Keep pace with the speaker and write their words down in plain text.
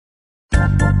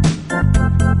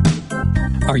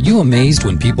Are you amazed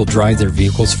when people drive their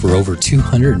vehicles for over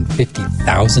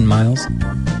 250,000 miles?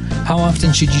 How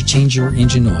often should you change your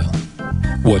engine oil?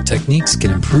 What techniques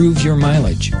can improve your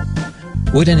mileage?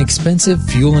 Would an expensive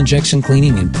fuel injection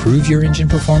cleaning improve your engine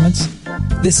performance?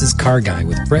 This is Car Guy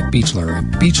with Brett Beechler of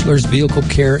Beechler's Vehicle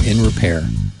Care and Repair.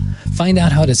 Find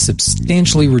out how to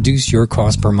substantially reduce your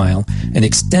cost per mile and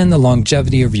extend the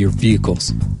longevity of your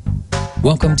vehicles.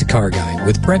 Welcome to Car Guy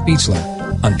with Brett Beechler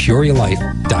on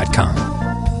PeoriaLife.com.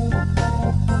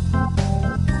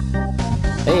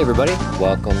 Hey everybody,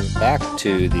 welcome back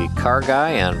to the Car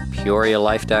Guy on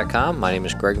PeoriaLife.com. My name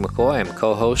is Greg McCoy. I'm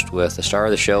co-host with the star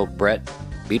of the show, Brett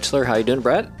Beechler. How you doing,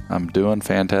 Brett? I'm doing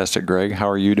fantastic, Greg. How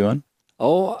are you doing?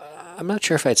 Oh, I'm not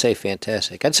sure if I'd say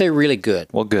fantastic. I'd say really good.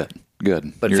 Well, good.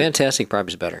 But fantastic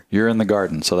probably is better. You're in the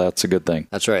garden, so that's a good thing.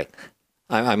 That's right.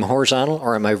 I'm horizontal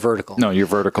or am I vertical? No, you're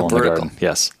vertical in the garden.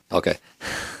 Yes. Okay.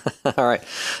 All right.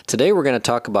 Today we're going to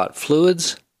talk about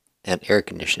fluids and air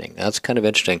conditioning. Now, that's kind of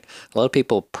interesting. A lot of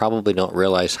people probably don't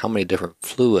realize how many different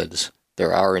fluids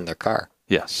there are in their car.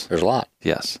 Yes. There's a lot.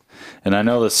 Yes. And I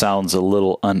know this sounds a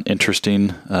little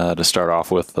uninteresting to start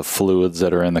off with, the fluids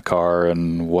that are in the car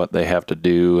and what they have to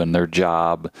do and their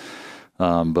job.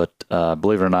 But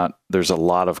believe it or not, there's a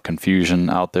lot of confusion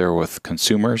out there with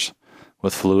consumers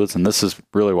with fluids. And this is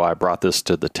really why I brought this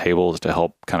to the table, is to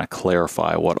help kind of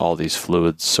clarify what all these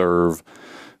fluids serve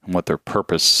and what their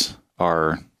purpose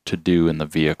are to do in the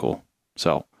vehicle.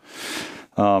 So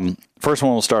first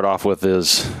one we'll start off with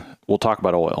is we'll talk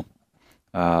about oil.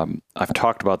 I've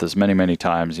talked about this many, many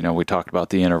times. You know, we talked about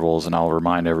the intervals, and I'll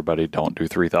remind everybody, don't do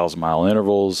 3,000 mile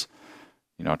intervals.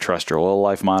 You know, trust your oil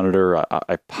life monitor.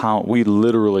 We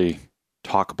literally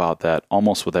talk about that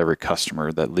almost with every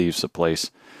customer that leaves the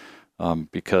place,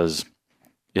 because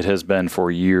it has been for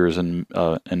years and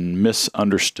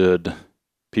misunderstood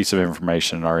piece of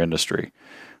information in our industry,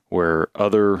 where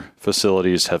other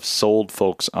facilities have sold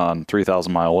folks on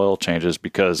 3,000 mile oil changes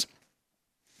because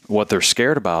what they're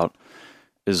scared about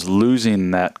is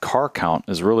losing that car count,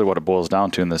 is really what it boils down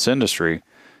to in this industry,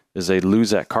 is they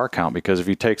lose that car count. Because if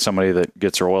you take somebody that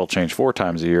gets their oil changed 4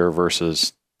 times a year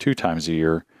versus 2 times a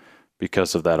year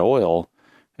because of that oil,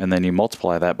 and then you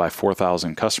multiply that by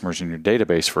 4,000 customers in your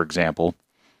database, for example,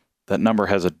 that number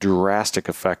has a drastic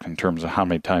effect in terms of how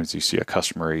many times you see a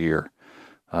customer a year.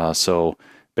 So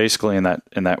basically in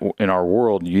our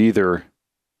world, you either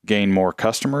gain more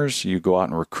customers, you go out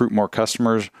and recruit more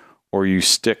customers, or you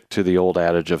stick to the old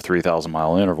adage of 3,000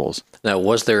 mile intervals. Now,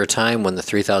 was there a time when the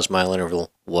 3,000 mile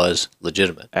interval was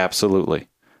legitimate? Absolutely.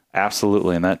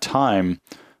 Absolutely. And that time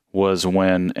was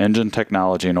when engine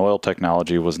technology and oil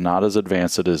technology was not as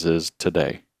advanced as it is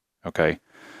today. Okay.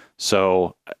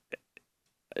 So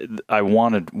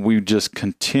we just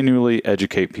continually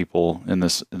educate people in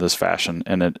this fashion.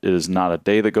 And it is not a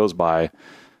day that goes by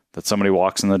that somebody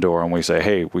walks in the door and we say,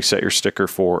 hey, we set your sticker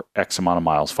for X amount of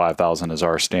miles. 5,000 is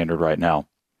our standard right now.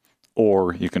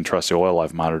 Or you can trust the oil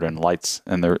life monitor and lights,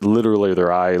 and they're literally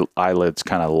their eyelids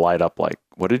kind of light up like,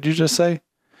 what did you just say?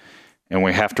 And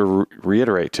we have to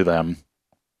reiterate to them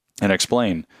and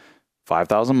explain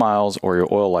 5,000 miles or your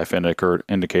oil life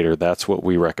indicator, that's what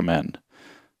we recommend.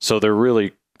 So they're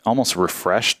really almost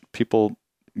refreshed. People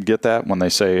get that when they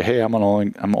say, hey, I'm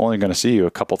only going to see you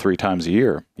a couple, 3 times a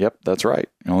year. Yep, that's right.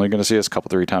 You're only going to see us a couple,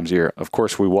 3 times a year. Of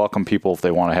course, we welcome people if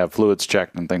they want to have fluids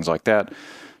checked and things like that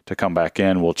to come back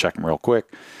in. We'll check them real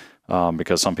quick,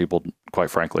 because some people, quite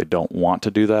frankly, don't want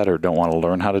to do that or don't want to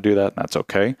learn how to do that. And that's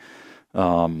okay.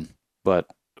 But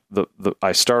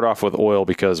I start off with oil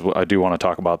because I do want to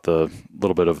talk about the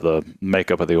little bit of the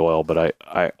makeup of the oil, but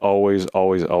I always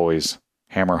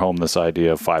hammer home this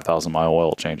idea of 5,000 mile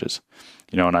oil changes.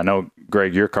 You know, and I know,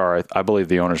 Greg, your car, I believe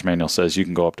the owner's manual says you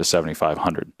can go up to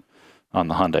 7,500 on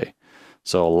the Hyundai.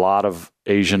 So a lot of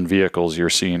Asian vehicles you're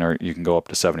seeing you can go up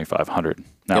to 7,500.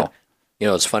 Now, yeah. You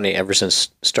know, it's funny, ever since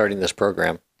starting this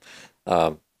program,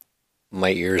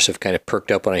 my ears have kind of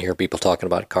perked up when I hear people talking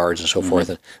about cars and so forth.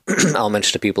 And I'll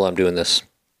mention to people I'm doing this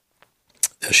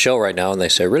show right now, and they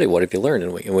say, really, what have you learned?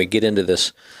 And we get into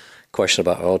this question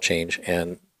about oil change,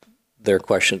 and their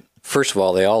question, first of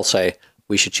all, they all say,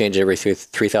 we should change every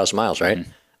 3,000 miles, right?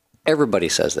 Mm-hmm. Everybody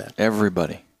says that.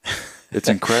 Everybody. It's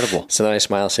incredible. So then I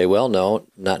smile and say, well, no,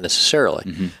 not necessarily.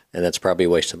 Mm-hmm. And that's probably a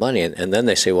waste of money. And then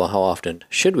they say, well, how often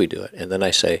should we do it? And then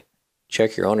I say,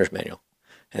 check your owner's manual.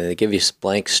 And they give you a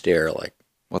blank stare like,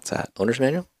 what's that? Owner's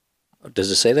manual?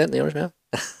 Does it say that in the owner's manual?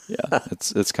 Yeah,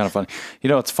 it's kind of funny. You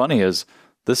know, what's funny is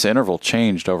this interval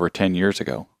changed over 10 years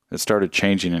ago. It started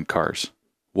changing in cars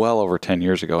well over 10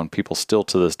 years ago. And people still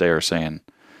to this day are saying,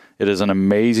 it is an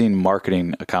amazing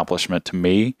marketing accomplishment to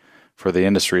me for the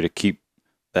industry to keep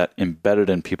that embedded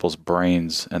in people's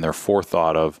brains and their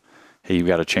forethought of, hey, you've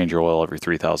got to change your oil every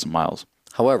 3,000 miles.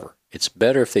 However, it's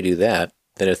better if they do that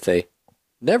than if they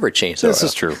never change their oil. This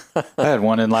is true. I had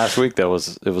one in last week that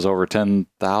was over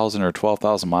 10,000 or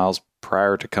 12,000 miles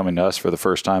prior to coming to us for the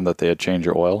first time that they had changed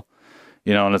your oil.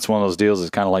 You know, and it's one of those deals. It's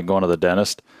kind of like going to the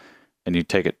dentist and you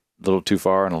take it a little too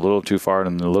far and a little too far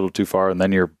and a little too far, and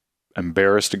then you're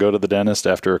embarrassed to go to the dentist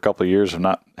after a couple of years of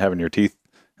not having your teeth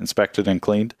inspected and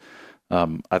cleaned.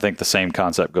 I think the same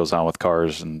concept goes on with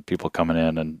cars and people coming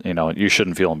in, and, you know, you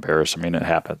shouldn't feel embarrassed. I mean, it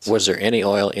happens. Was there any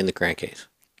oil in the crankcase?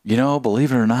 You know,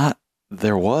 believe it or not,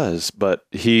 there was, but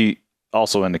he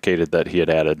also indicated that he had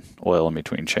added oil in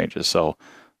between changes. So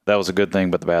that was a good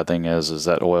thing, but the bad thing is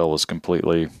that oil was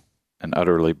completely and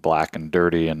utterly black and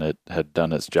dirty, and it had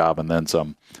done its job and then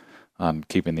some on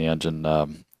keeping the engine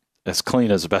as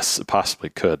clean as best it possibly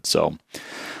could. So,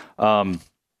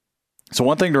 so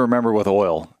one thing to remember with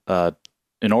oil,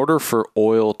 in order for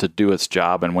oil to do its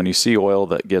job, and when you see oil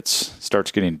that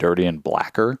starts getting dirty and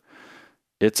blacker,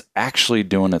 it's actually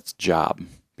doing its job,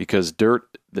 because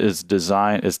dirt is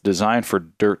designed for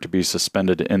dirt to be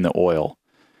suspended in the oil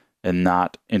and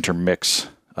not intermix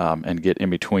and get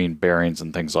in between bearings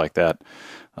and things like that.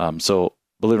 So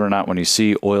believe it or not, when you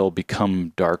see oil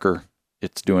become darker,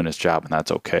 it's doing its job, and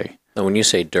that's okay. Now, when you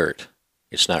say dirt,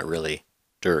 it's not really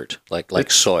dirt,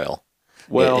 like soil.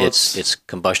 Well, it's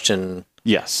combustion.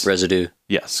 Yes. Residue.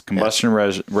 Yes. Combustion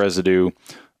residue,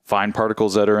 fine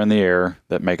particles that are in the air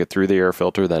that make it through the air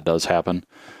filter. That does happen.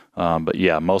 But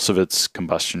yeah, most of it's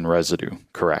combustion residue.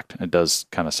 Correct. It does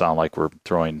kind of sound like we're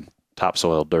throwing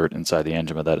topsoil dirt inside the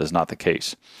engine, but that is not the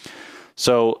case.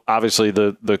 So obviously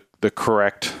the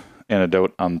correct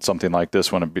antidote on something like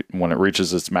this when it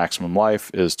reaches its maximum life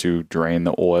is to drain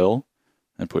the oil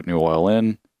and put new oil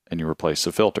in, and you replace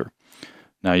the filter.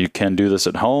 Now, you can do this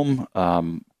at home.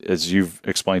 As you've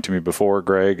explained to me before,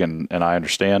 Greg, and I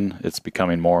understand, it's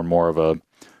becoming more and more of a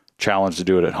challenge to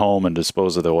do it at home and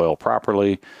dispose of the oil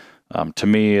properly. To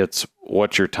me, it's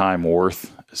what's your time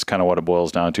worth is kind of what it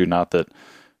boils down to. Not that,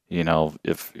 you know,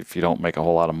 if you don't make a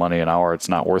whole lot of money an hour, it's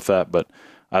not worth that. But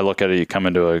I look at it, you come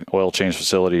into an oil change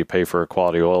facility, you pay for a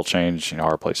quality oil change. You know,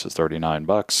 our place is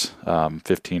 $39,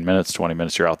 15 minutes, 20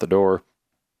 minutes, you're out the door,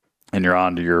 and you're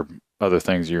on to your other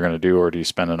things you're going to do. Or do you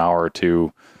spend an hour or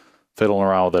two fiddling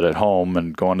around with it at home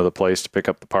and going to the place to pick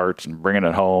up the parts and bringing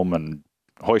it home and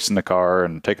hoisting the car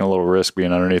and taking a little risk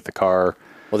being underneath the car?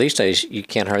 Well, these days you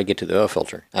can't hardly get to the oil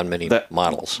filter on many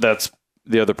models. That's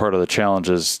the other part of the challenge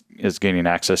is gaining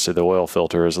access to the oil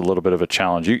filter is a little bit of a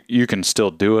challenge. You can still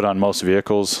do it on most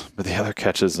vehicles, but the other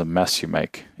catch is the mess you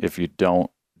make if you don't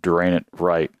drain it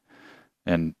right.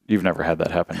 And you've never had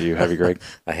that happen to you, have you, Greg?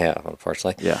 I have,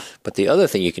 unfortunately. Yeah. But the other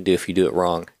thing you can do if you do it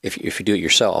wrong, if you do it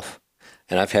yourself,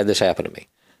 and I've had this happen to me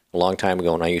a long time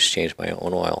ago when I used to change my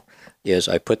own oil, is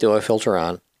I put the oil filter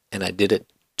on and I did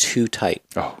it too tight.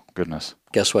 Oh, goodness.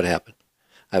 Guess what happened?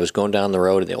 I was going down the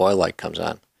road and the oil light comes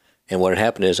on. And what had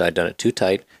happened is I'd done it too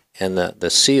tight and the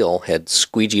seal had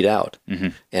squeegeed out,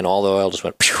 and all the oil just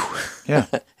went pew. Yeah.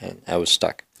 And I was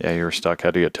stuck. Yeah, you were stuck,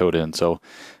 had to get towed in. So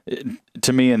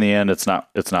to me, in the end, it's not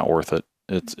worth it.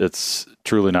 It's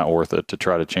truly not worth it to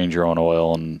try to change your own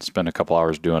oil and spend a couple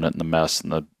hours doing it in the mess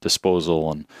and the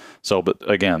disposal. And so, but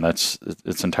again, it's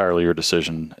entirely your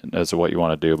decision as to what you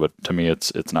want to do. But to me,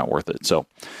 it's not worth it. So,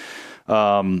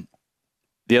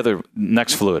 the other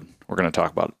next fluid we're going to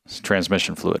talk about is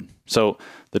transmission fluid. So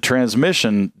the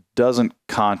transmission doesn't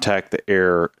contact the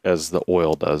air as the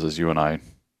oil does, as you and I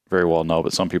very well know,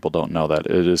 but some people don't know that.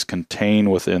 It is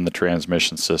contained within the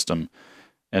transmission system,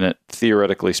 and it,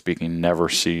 theoretically speaking, never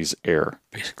sees air.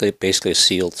 Basically a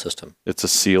sealed system. It's a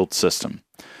sealed system.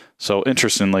 So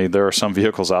interestingly, there are some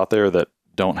vehicles out there that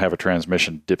don't have a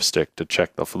transmission dipstick to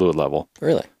check the fluid level.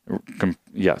 Really?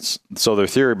 Yes. So their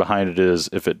theory behind it is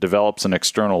if it develops an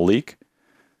external leak,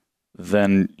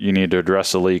 then you need to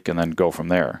address the leak and then go from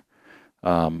there.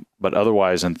 But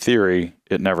otherwise, in theory,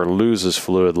 it never loses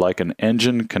fluid. Like an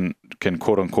engine can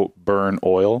quote unquote burn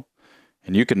oil,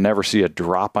 and you can never see a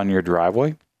drop on your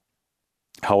driveway.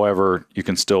 However, you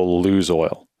can still lose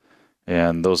oil.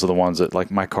 And those are the ones that,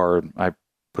 like my car, I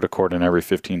put a quart in every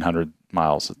 1,500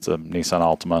 miles. It's a Nissan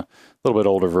Altima, a little bit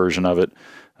older version of it.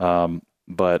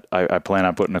 But I plan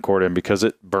on putting a quart in because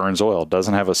it burns oil. It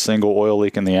doesn't have a single oil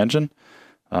leak in the engine,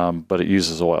 but it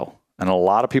uses oil. And a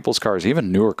lot of people's cars,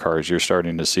 even newer cars, you're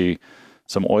starting to see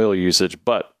some oil usage.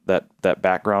 But that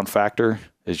background factor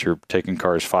is you're taking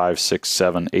cars 5, 6,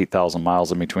 7, 8,000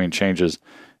 miles in between changes.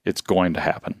 It's going to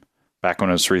happen. Back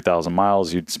when it was 3,000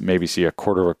 miles, you'd maybe see a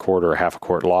quarter of a quart or a half a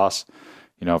quart loss.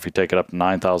 You know, if you take it up to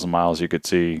 9,000 miles, you could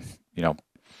see, you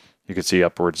You could see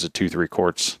upwards of 2-3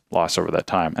 quarts lost over that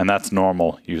time, and that's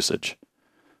normal usage.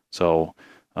 So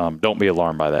don't be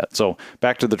alarmed by that. So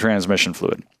back to the transmission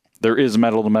fluid. There is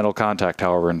metal-to-metal contact,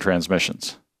 however, in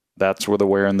transmissions. That's where the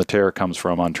wear and the tear comes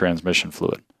from on transmission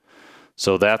fluid.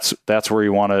 So that's where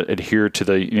you want to adhere to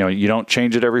the, you don't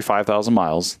change it every 5,000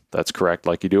 miles. That's correct,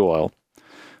 like you do oil.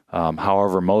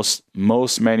 However,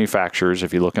 most manufacturers,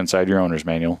 if you look inside your owner's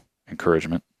manual,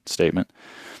 encouragement statement,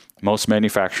 most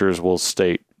manufacturers will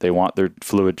state they want their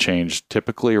fluid changed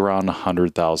typically around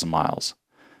 100,000 miles.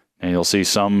 And you'll see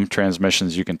some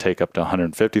transmissions you can take up to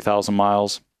 150,000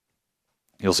 miles.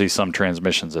 You'll see some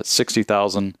transmissions at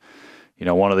 60,000.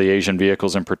 One of the Asian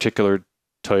vehicles in particular,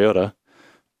 Toyota,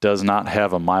 does not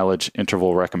have a mileage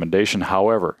interval recommendation.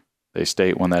 However, they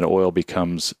state when that oil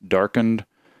becomes darkened,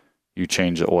 you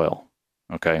change the oil.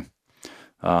 Okay.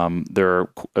 There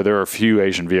are a few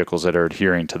Asian vehicles that are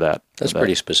adhering to that. That's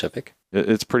pretty specific.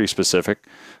 It's pretty specific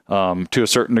to a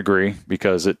certain degree,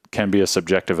 because it can be a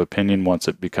subjective opinion once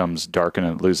it becomes darkened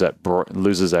and it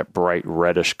loses that bright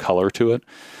reddish color to it.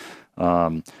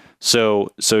 So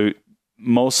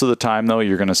most of the time, though,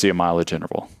 you're going to see a mileage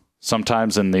interval.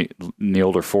 Sometimes in the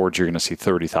older Fords, you're going to see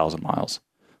 30,000 miles.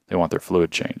 They want their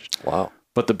fluid changed. Wow.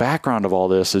 But the background of all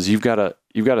this is you've got a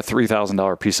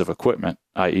 $3,000 piece of equipment,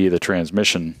 i.e. the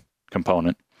transmission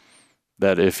component,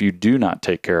 that if you do not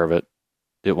take care of it,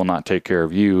 it will not take care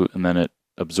of you, and then it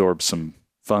absorbs some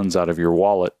funds out of your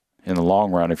wallet in the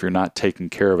long run if you're not taking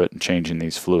care of it and changing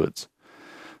these fluids.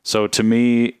 So to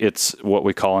me, it's what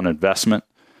we call an investment.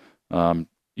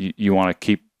 You want to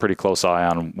keep pretty close eye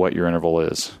on what your interval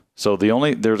is. So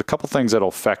there's a couple things that'll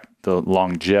affect the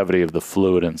longevity of the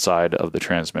fluid inside of the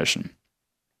transmission.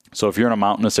 So if you're in a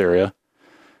mountainous area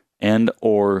and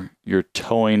or you're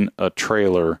towing a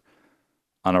trailer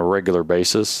on a regular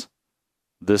basis,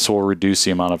 this will reduce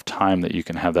the amount of time that you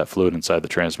can have that fluid inside the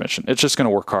transmission. It's just going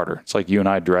to work harder. It's like you and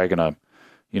I dragging a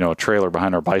trailer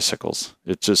behind our bicycles.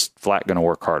 It's just flat going to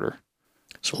work harder.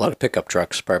 So a lot of pickup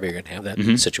trucks probably going to have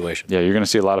that situation. Yeah, you're going to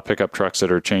see a lot of pickup trucks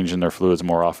that are changing their fluids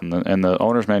more often. And the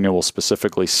owner's manual will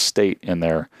specifically state in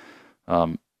there,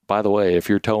 by the way, if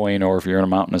you're towing or if you're in a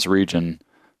mountainous region,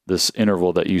 this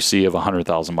interval that you see of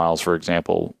 100,000 miles, for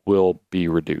example, will be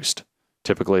reduced.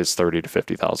 Typically, it's 30 to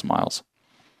 50,000 miles.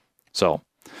 So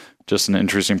just an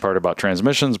interesting part about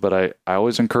transmissions, but I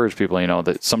always encourage people,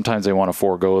 that sometimes they want to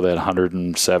forego that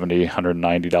 $170,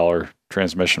 $190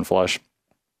 transmission flush.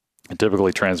 And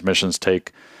typically transmissions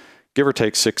take, give or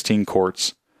take, 16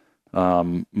 quarts.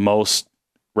 Most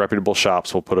reputable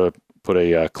shops will put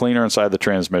a cleaner inside the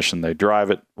transmission. They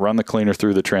drive it, run the cleaner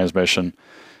through the transmission,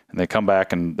 and they come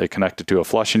back and they connect it to a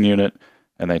flushing unit,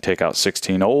 and they take out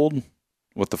 16 old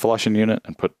with the flushing unit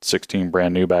and put 16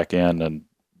 brand new back in, and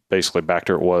basically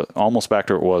almost back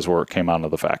to it was where it came out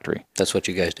of the factory. That's what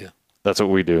you guys do. That's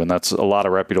what we do, and that's a lot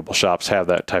of reputable shops have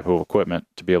that type of equipment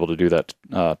to be able to do that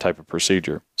type of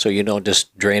procedure. So you don't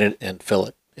just drain it and fill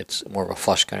it. It's more of a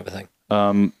flush kind of a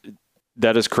thing.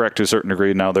 That is correct to a certain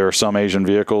degree. Now, there are some Asian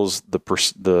vehicles,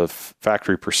 the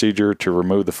factory procedure to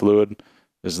remove the fluid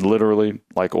is literally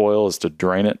like oil, is to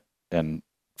drain it and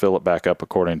fill it back up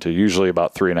according to usually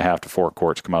about 3.5 to 4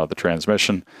 quarts come out of the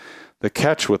transmission. The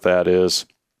catch with that is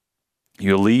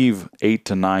you leave 8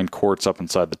 to 9 quarts up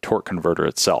inside the torque converter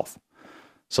itself.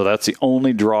 So that's the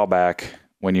only drawback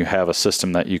when you have a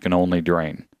system that you can only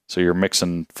drain. So you're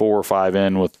mixing 4 or 5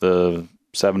 in with the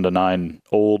 7 to 9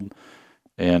 old,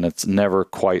 and it's never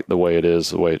quite the way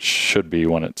it should be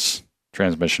when it's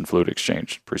transmission fluid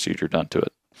exchange procedure done to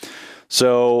it.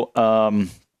 So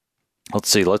let's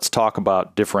see. Let's talk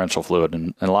about differential fluid.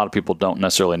 And a lot of people don't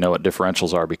necessarily know what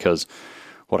differentials are, because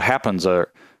what happens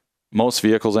are most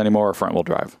vehicles anymore are front-wheel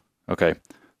drive. Okay.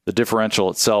 The differential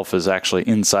itself is actually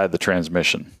inside the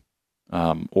transmission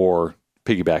or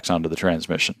piggybacks onto the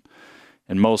transmission.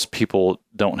 And most people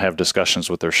don't have discussions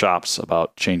with their shops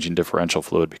about changing differential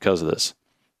fluid because of this.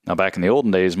 Now, back in the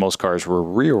olden days, most cars were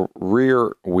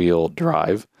rear-wheel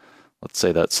drive. Let's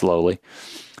say that slowly.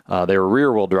 They were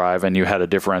rear-wheel drive, and you had a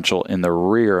differential in the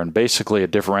rear. And basically, a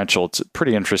differential, it's a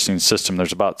pretty interesting system.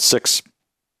 There's about 6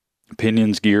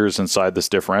 pinions, gears inside this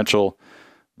differential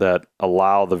that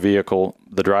allow the vehicle,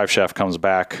 the drive shaft comes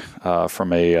back from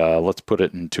let's put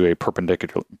it into a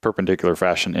perpendicular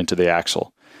fashion into the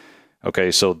axle.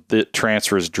 Okay, so it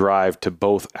transfers drive to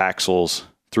both axles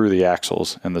through the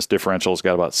axles, and this differential's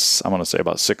got about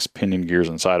 6 pinion gears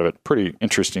inside of it. Pretty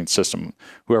interesting system.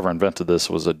 Whoever invented this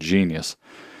was a genius.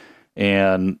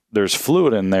 And there's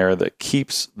fluid in there that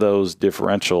keeps those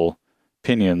differential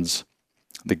pinions,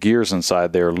 the gears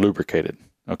inside there, lubricated.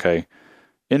 Okay.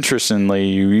 Interestingly,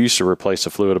 you used to replace the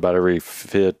fluid about every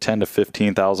 10 to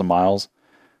 15,000 miles.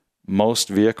 most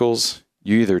vehicles,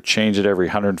 you either change it every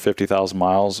 150,000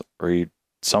 miles or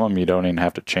some of them you don't even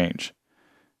have to change.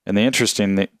 And the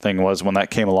interesting thing was when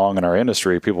that came along in our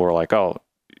industry, people were like, oh,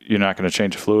 you're not going to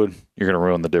change the fluid. You're going to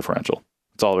ruin the differential.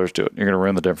 That's all there is to it. You're going to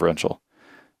ruin the differential.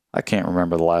 I can't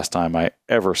remember the last time I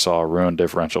ever saw a ruined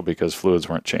differential because fluids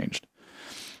weren't changed.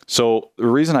 So the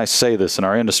reason I say this in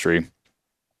our industry,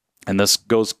 and this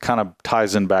kind of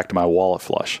ties in back to my wallet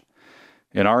flush.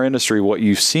 In our industry, what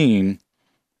you've seen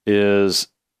is,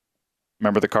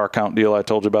 remember the car count deal I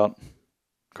told you about?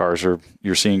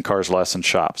 You're seeing cars less in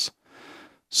shops.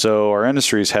 So our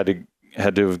industries had to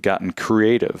have gotten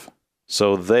creative.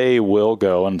 So they will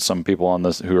go, and some people on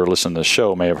this who are listening to this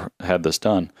show may have had this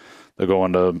done. They'll go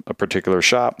into a particular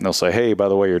shop and they'll say, hey, by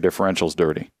the way, your differential's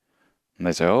dirty. And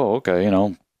they say, oh, okay,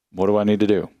 what do I need to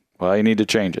do? Well, you need to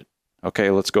change it.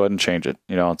 Okay, let's go ahead and change it.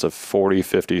 It's a $40,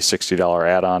 $50, $60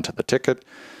 add-on to the ticket.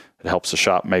 It helps the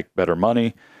shop make better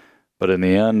money. But in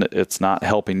the end, it's not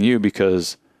helping you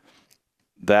because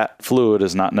that fluid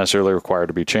is not necessarily required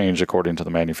to be changed according to the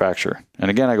manufacturer.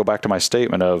 And again, I go back to my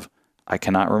statement of, I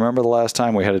cannot remember the last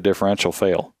time we had a differential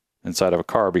fail inside of a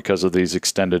car because of these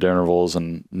extended intervals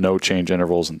and no change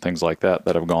intervals and things like that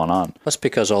have gone on. That's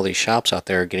because all these shops out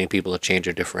there are getting people to change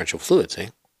their differential fluids, eh?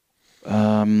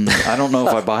 I don't know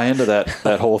if I buy into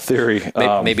that whole theory.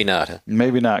 Maybe not. Huh?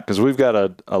 Maybe not, because we've got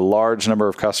a large number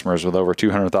of customers with over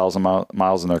 200,000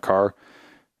 miles in their car.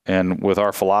 And with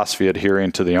our philosophy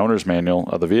adhering to the owner's manual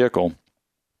of the vehicle,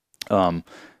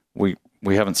 we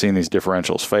haven't seen these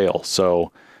differentials fail.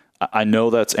 So I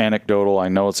know that's anecdotal. I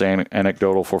know it's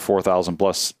anecdotal for 4,000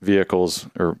 plus vehicles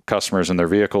or customers in their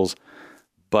vehicles,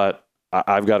 but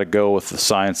I've got to go with the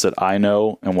science that I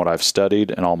know and what I've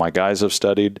studied and all my guys have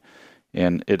studied.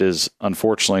 And it is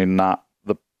unfortunately not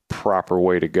the proper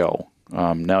way to go.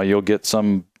 Now you'll get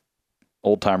some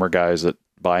old timer guys that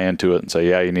buy into it and say,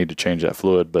 yeah, you need to change that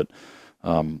fluid. But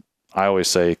I always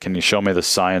say, can you show me the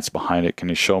science behind it? Can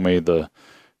you show me the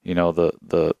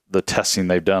testing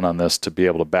they've done on this to be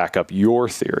able to back up your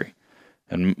theory?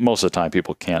 And most of the time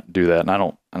people can't do that. And I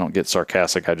don't get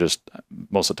sarcastic.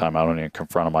 Most of the time I don't even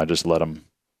confront them. I just let them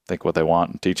think what they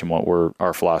want and teach them what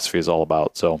our philosophy is all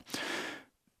about. So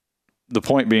the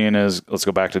point being is, let's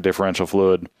go back to differential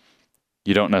fluid.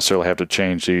 You don't necessarily have to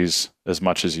change these as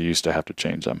much as you used to have to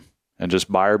change them. And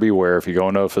just buyer beware. If you go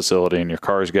into a facility and your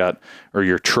car's or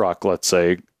your truck, let's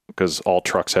say, because all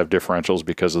trucks have differentials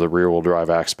because of the rear wheel drive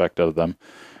aspect of them,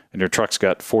 and your truck's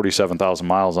got 47,000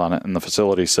 miles on it, and the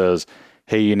facility says,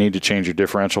 hey, you need to change your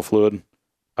differential fluid,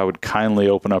 I would kindly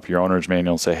open up your owner's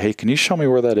manual and say, hey, can you show me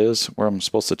where that is, where I'm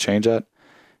supposed to change that?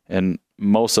 And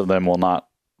most of them will not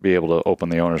be able to open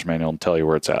the owner's manual and tell you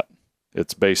where it's at.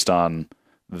 It's based on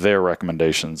their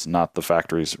recommendations, not the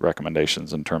factory's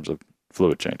recommendations in terms of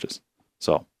fluid changes.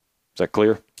 So, is that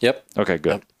clear? Yep. Okay,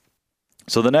 good. Yep.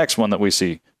 So the next one that we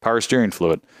see, power steering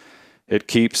fluid, it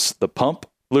keeps the pump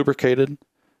lubricated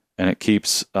and it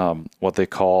keeps what they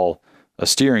call a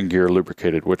steering gear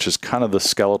lubricated, which is kind of the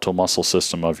skeletal muscle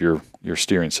system of your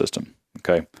steering system.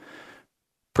 Okay.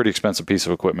 Pretty expensive piece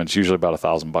of equipment. It's usually about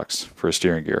 $1,000 for a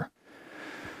steering gear.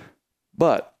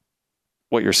 But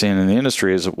what you're seeing in the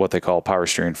industry is what they call power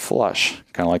steering flush,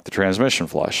 kind of like the transmission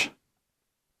flush.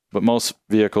 But most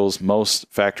vehicles, most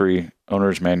factory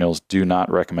owners' manuals do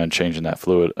not recommend changing that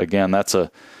fluid. Again,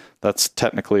 that's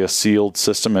technically a sealed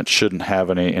system. It shouldn't have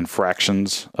any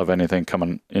infractions of anything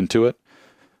coming into it,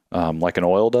 like an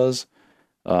oil does.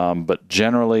 But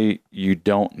generally, you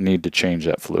don't need to change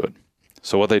that fluid.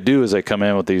 So what they do is they come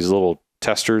in with these little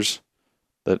testers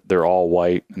that they're all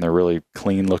white and they're really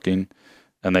clean looking.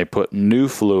 And they put new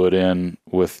fluid in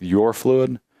with your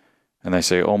fluid. And they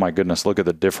say, oh my goodness, look at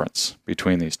the difference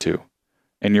between these two.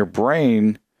 And your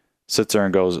brain sits there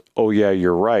and goes, oh yeah,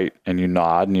 you're right. And you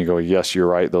nod and you go, yes, you're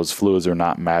right. Those fluids are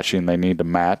not matching. They need to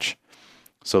match.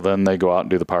 So then they go out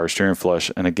and do the power steering flush.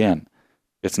 And again,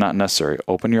 it's not necessary.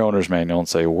 Open your owner's manual and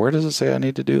say, where does it say I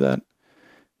need to do that?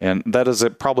 And that is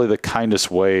probably the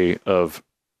kindest way of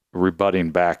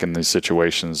rebutting back in these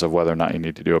situations of whether or not you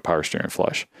need to do a power steering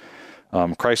flush.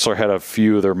 Chrysler had a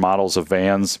few of their models of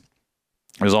vans.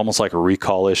 It was almost like a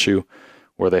recall issue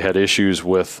where they had issues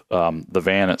with the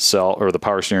van itself or the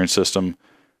power steering system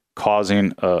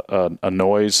causing a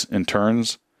noise in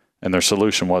turns, and their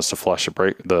solution was to flush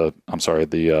the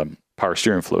power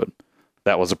steering fluid.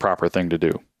 That was the proper thing to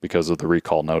do because of the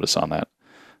recall notice on that.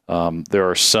 There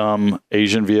are some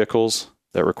Asian vehicles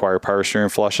that require power steering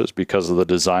flushes because of the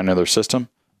design of their system.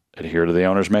 Adhere to the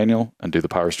owner's manual and do the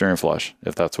power steering flush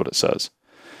if that's what it says.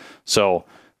 So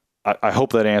I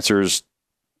hope that answers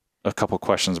a couple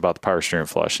questions about the power steering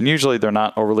flush. And usually they're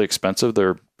not overly expensive.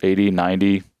 They're $80,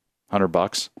 $90,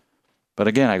 $100. But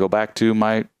again, I go back to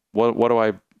what do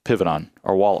I pivot on?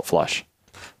 Our wallet flush.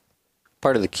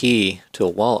 Part of the key to a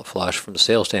wallet flush from the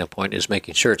sales standpoint is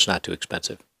making sure it's not too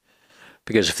expensive.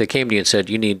 Because if they came to you and said,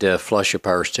 you need to flush your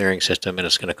power steering system and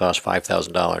it's going to cost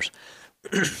 $5,000,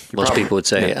 most people would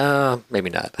say,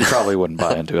 maybe not. You probably wouldn't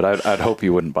buy into it. I'd hope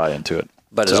you wouldn't buy into it.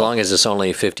 But as long as it's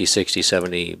only $50,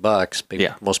 $60,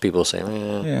 $70, most people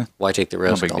say, why take the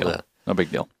risk? No big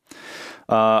deal.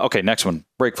 Okay, next one,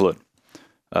 brake fluid.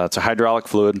 It's a hydraulic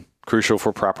fluid, crucial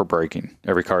for proper braking.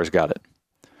 Every car's got it.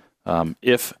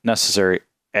 If necessary,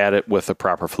 add it with the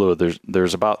proper fluid.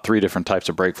 There's about 3 different types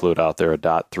of brake fluid out there, a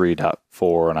 .3,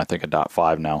 .4, and I think a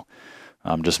 .5 now.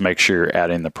 Just make sure you're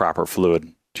adding the proper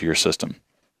fluid to your system.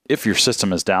 If your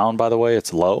system is down, by the way,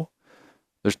 it's low,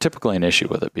 there's typically an issue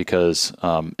with it because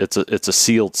it's a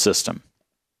sealed system.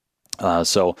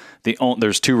 So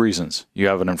there's 2 reasons. You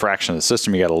have an infraction of the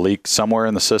system, you got a leak somewhere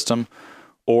in the system,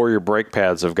 or your brake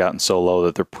pads have gotten so low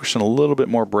that they're pushing a little bit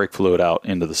more brake fluid out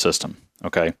into the system.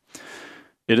 Okay.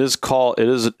 It is a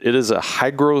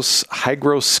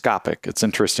hygroscopic. It's an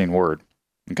interesting word.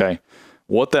 Okay.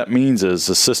 What that means is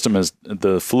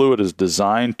the fluid is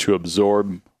designed to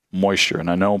absorb moisture. And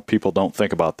I know people don't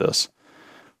think about this,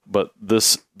 but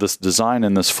this design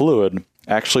in this fluid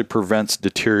actually prevents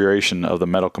deterioration of the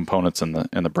metal components in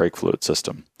the brake fluid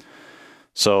system.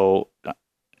 So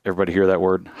everybody hear that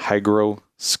word?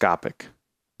 Hygroscopic,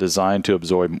 designed to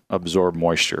absorb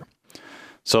moisture.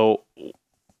 So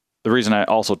the reason I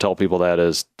also tell people that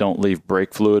is don't leave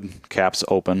brake fluid caps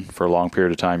open for a long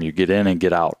period of time. You get in and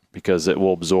get out because it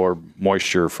will absorb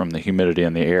moisture from the humidity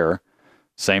in the air.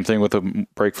 Same thing with a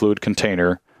brake fluid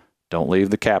container. Don't leave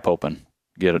the cap open.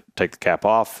 Take the cap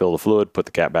off, fill the fluid, put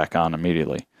the cap back on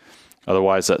immediately.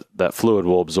 Otherwise, that fluid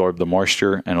will absorb the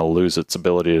moisture and it'll lose its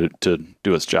ability to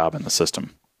do its job in the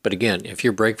system. But again, if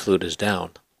your brake fluid is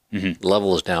down, the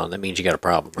level is down, that means you got a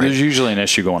problem, right? There's usually an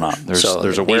issue going on. There's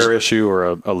a wear issue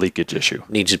or a leakage issue.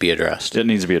 Needs to be addressed. It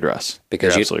needs to be addressed.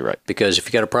 You're absolutely right. Because if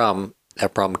you got a problem,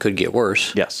 that problem could get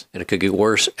worse. Yes. And it could get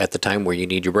worse at the time where you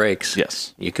need your brakes.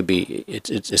 Yes.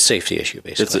 It's a safety issue,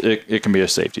 basically. It can be a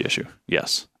safety issue.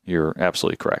 Yes. You're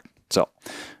absolutely correct. So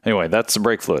anyway, that's the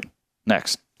brake fluid.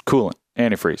 Next, coolant,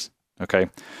 antifreeze. Okay.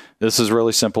 This is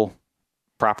really simple.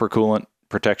 Proper coolant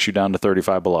protects you down to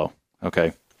 35 below.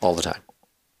 Okay. All the time.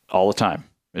 All the time.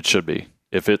 It should be.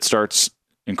 If it starts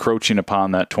encroaching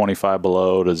upon that 25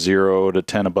 below to 0 to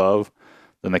 10 above,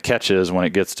 then the catch is when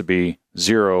it gets to be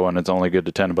 0 and it's only good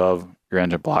to 10 above, your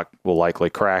engine block will likely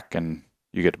crack and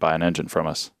you get to buy an engine from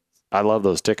us. I love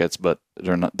those tickets, but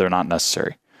they're not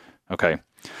necessary. Okay.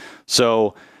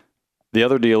 So the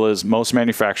other deal is most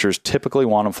manufacturers typically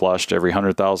want them flushed every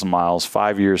 100,000 miles,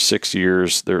 5 years, 6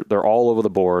 years. They're all over the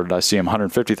board. I see them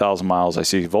 150,000 miles. I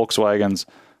see Volkswagens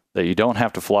that you don't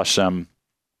have to flush them,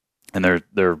 and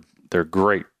they're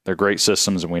great. They're great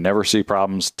systems, and we never see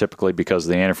problems typically because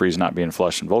the antifreeze not being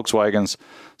flushed in Volkswagens.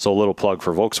 So a little plug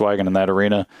for Volkswagen in that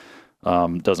arena.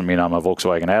 Doesn't mean I'm a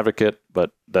Volkswagen advocate,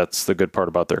 but that's the good part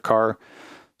about their car.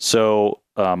 So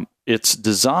it's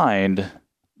designed,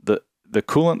 the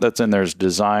coolant that's in there is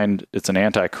designed, it's an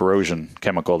anti-corrosion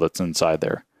chemical that's inside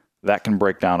there. That can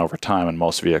break down over time in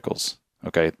most vehicles.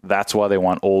 Okay, that's why they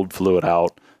want old fluid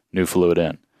out, new fluid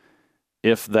in.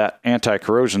 If that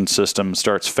anti-corrosion system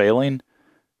starts failing,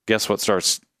 guess what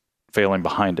starts failing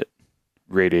behind it?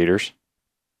 Radiators,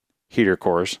 heater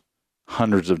cores,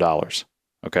 hundreds of dollars.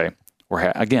 Okay, we're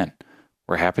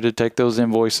happy to take those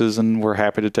invoices and we're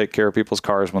happy to take care of people's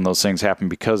cars when those things happen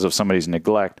because of somebody's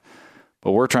neglect.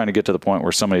 But we're trying to get to the point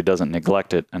where somebody doesn't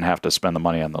neglect it and have to spend the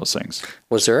money on those things.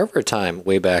 Was there ever a time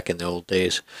way back in the old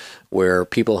days where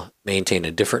people maintain a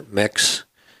different mix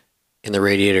in the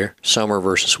radiator, summer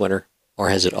versus winter? Or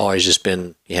has it always just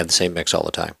been you have the same mix all the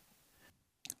time?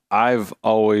 I've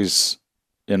always,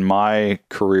 in my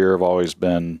career,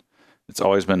 it's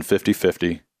always been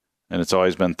 50-50, and it's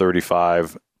always been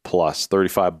 35 plus,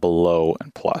 35 below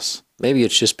and plus. Maybe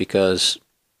it's just because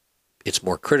it's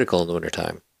more critical in the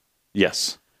wintertime.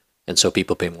 Yes. And so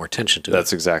people pay more attention to it.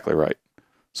 That's exactly right.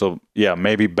 So, yeah,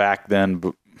 maybe back then,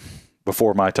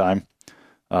 before my time.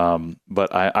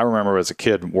 But I remember as a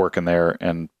kid working there,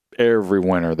 and every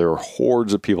winter there were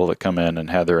hordes of people that come in and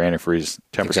had their antifreeze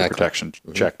temperature protection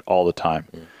checked all the time.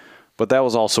 Mm-hmm. But that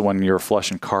was also when you were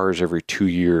flushing cars every 2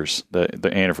 years, the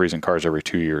antifreeze in cars every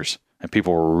 2 years. And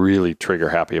people were really trigger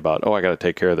happy about, I got to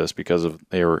take care of this because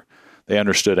they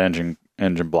understood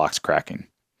engine blocks cracking.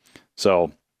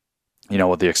 So,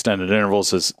 with the extended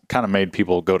intervals has kind of made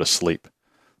people go to sleep.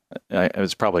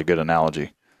 It's probably a good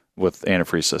analogy with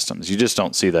antifreeze systems. You just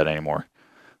don't see that anymore.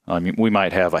 We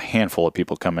might have a handful of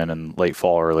people come in late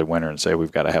fall, early winter and say,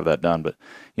 we've got to have that done. But,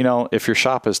 if your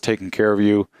shop is taking care of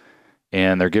you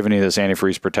and they're giving you this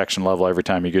antifreeze protection level every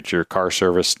time you get your car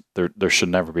serviced, there should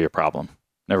never be a problem.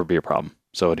 Never be a problem.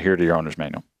 So adhere to your owner's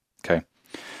manual. Okay.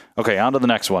 Okay, on to the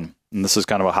next one. And this is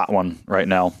kind of a hot one right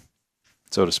now,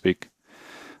 so to speak.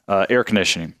 Air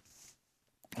conditioning.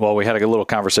 Well, we had a little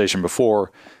conversation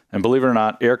before, and believe it or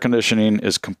not, air conditioning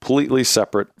is completely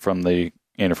separate from the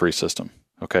antifreeze system.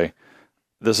 Okay.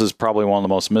 This is probably one of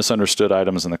the most misunderstood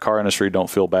items in the car industry. Don't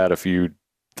feel bad if you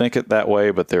think it that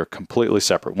way, but they're completely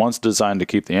separate. One's designed to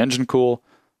keep the engine cool.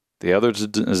 The other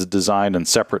is designed and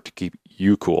separate to keep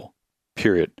you cool,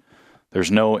 period.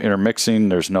 There's no intermixing.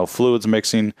 There's no fluids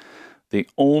mixing. The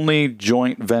only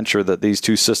joint venture that these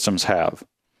two systems have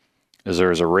is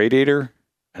there's a radiator,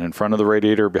 and in front of the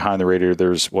radiator, behind the radiator,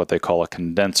 there's what they call a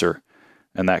condenser.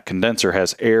 And that condenser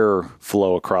has air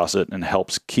flow across it and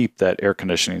helps keep that air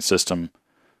conditioning system,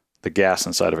 the gas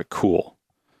inside of it, cool,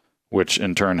 which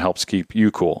in turn helps keep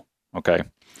you cool. Okay.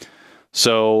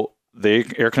 So the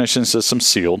air conditioning system's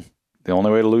sealed. The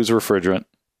only way to lose a refrigerant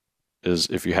is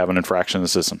if you have an infraction in the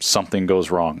system. Something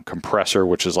goes wrong. Compressor,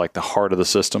 which is like the heart of the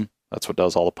system, that's what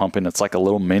does all the pumping. It's like a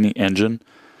little mini engine.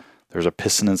 There's a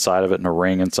piston inside of it and a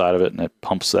ring inside of it, and it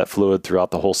pumps that fluid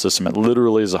throughout the whole system. It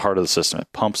literally is the heart of the system. It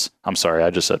pumps, I'm sorry, I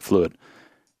just said fluid.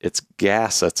 It's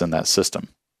gas that's in that system,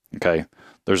 okay?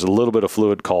 There's a little bit of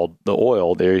fluid called the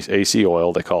oil, the AC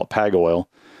oil, they call it PAG oil,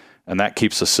 and that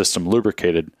keeps the system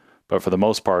lubricated. But for the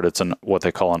most part, it's what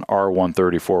they call an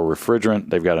R134 refrigerant.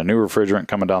 They've got a new refrigerant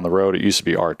coming down the road. It used to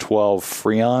be R12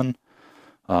 Freon.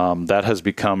 That has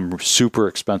become super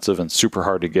expensive and super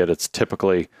hard to get. It's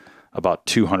typically about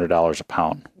 $200 a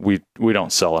pound. We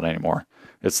don't sell it anymore.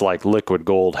 It's like liquid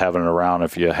gold having it around.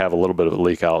 If you have a little bit of a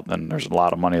leak out, then there's a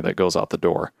lot of money that goes out the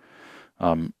door.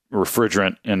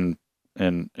 Refrigerant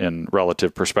in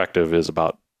relative perspective is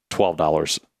about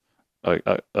 $12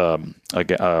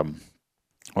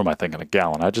 what am I thinking? A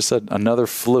gallon. I just said another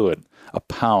fluid, a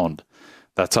pound.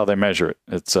 That's how they measure it.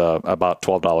 It's about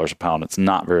 $12 a pound. It's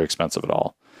not very expensive at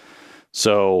all.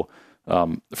 So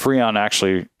Freon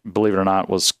actually, believe it or not,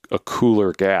 was a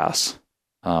cooler gas,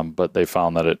 but they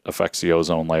found that it affects the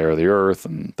ozone layer of the earth,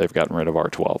 and they've gotten rid of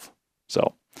R12.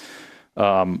 So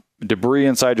debris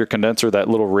inside your condenser, that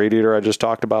little radiator I just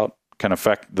talked about, can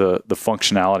affect the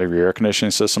functionality of your air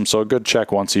conditioning system. So a good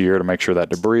check once a year to make sure that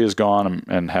debris is gone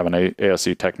and have an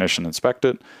ASE technician inspect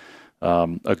it.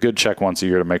 A good check once a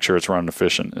year to make sure it's running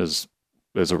efficient is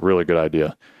a really good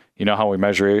idea. You know how we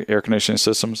measure air conditioning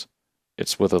systems?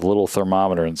 It's with a little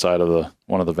thermometer inside of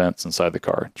one of the vents inside the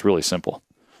car. It's really simple.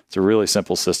 It's a really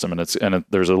simple system, and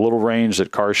there's a little range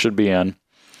that cars should be in.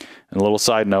 And a little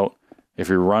side note, if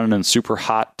you're running in super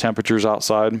hot temperatures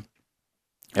outside,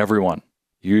 everyone,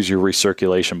 use your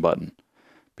recirculation button,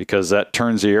 because that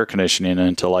turns the air conditioning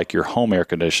into like your home air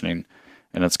conditioning,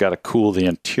 and it's got to cool the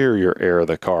interior air of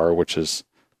the car, which is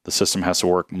the system has to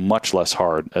work much less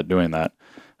hard at doing that,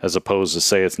 as opposed to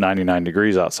say it's 99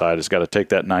 degrees outside. It's got to take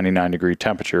that 99 degree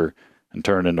temperature and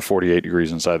turn it into 48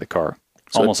 degrees inside the car.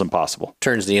 So almost impossible.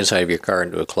 Turns the inside of your car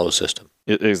into a closed system.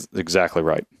 It is exactly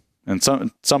right. And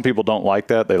some people don't like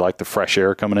that. They like the fresh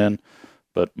air coming in,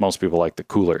 but most people like the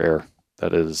cooler air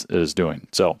that it is doing.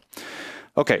 So,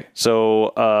 okay.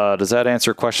 So, does that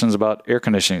answer questions about air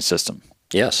conditioning system?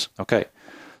 Yes. Okay.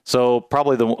 So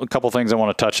probably a couple things I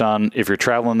want to touch on. If you're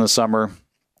traveling this summer,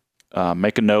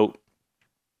 make a note.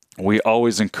 We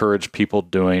always encourage people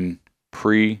doing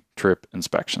pre-trip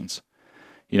inspections.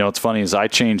 You know, it's funny is I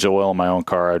changed oil in my own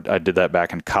car. I did that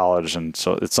back in college, and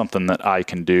so it's something that I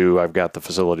can do. I've got the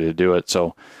facility to do it.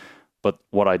 So, but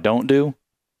what I don't do,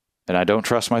 and I don't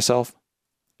trust myself,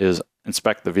 is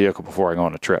inspect the vehicle before I go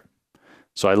on a trip.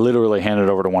 So I literally hand it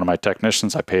over to one of my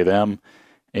technicians. I pay them,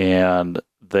 and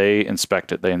they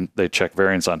inspect it. They check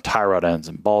variants on tie rod ends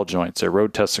and ball joints. They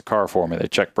road test the car for me. They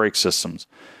check brake systems,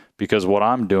 because what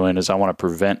I'm doing is I want to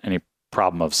prevent any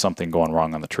problem of something going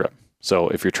wrong on the trip. So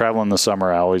if you're traveling this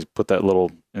summer, I always put that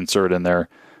little insert in there.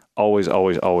 Always,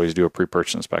 always, always do a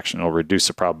pre-purchase inspection. It'll reduce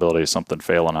the probability of something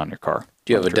failing on your car.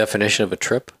 Do you have a definition of a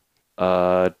trip?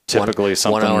 Typically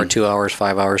something 1 hour, 2 hours,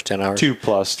 5 hours, 10 hours? 2+,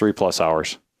 3+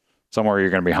 hours. Somewhere you're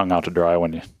going to be hung out to dry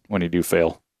when you do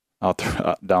fail out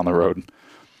down the road.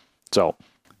 So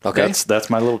okay, that's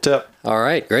my little tip. All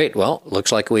right, great. Well,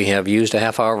 looks like we have used a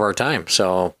half hour of our time.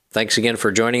 So thanks again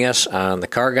for joining us on The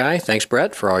Car Guy. Thanks,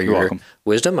 Brett, for all your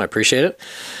wisdom. I appreciate it.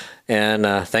 And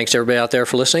thanks to everybody out there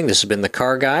for listening. This has been The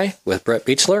Car Guy with Brett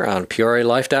Bietzler on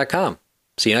PeoriaLife.com.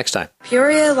 See you next time.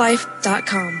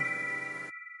 PeoriaLife.com.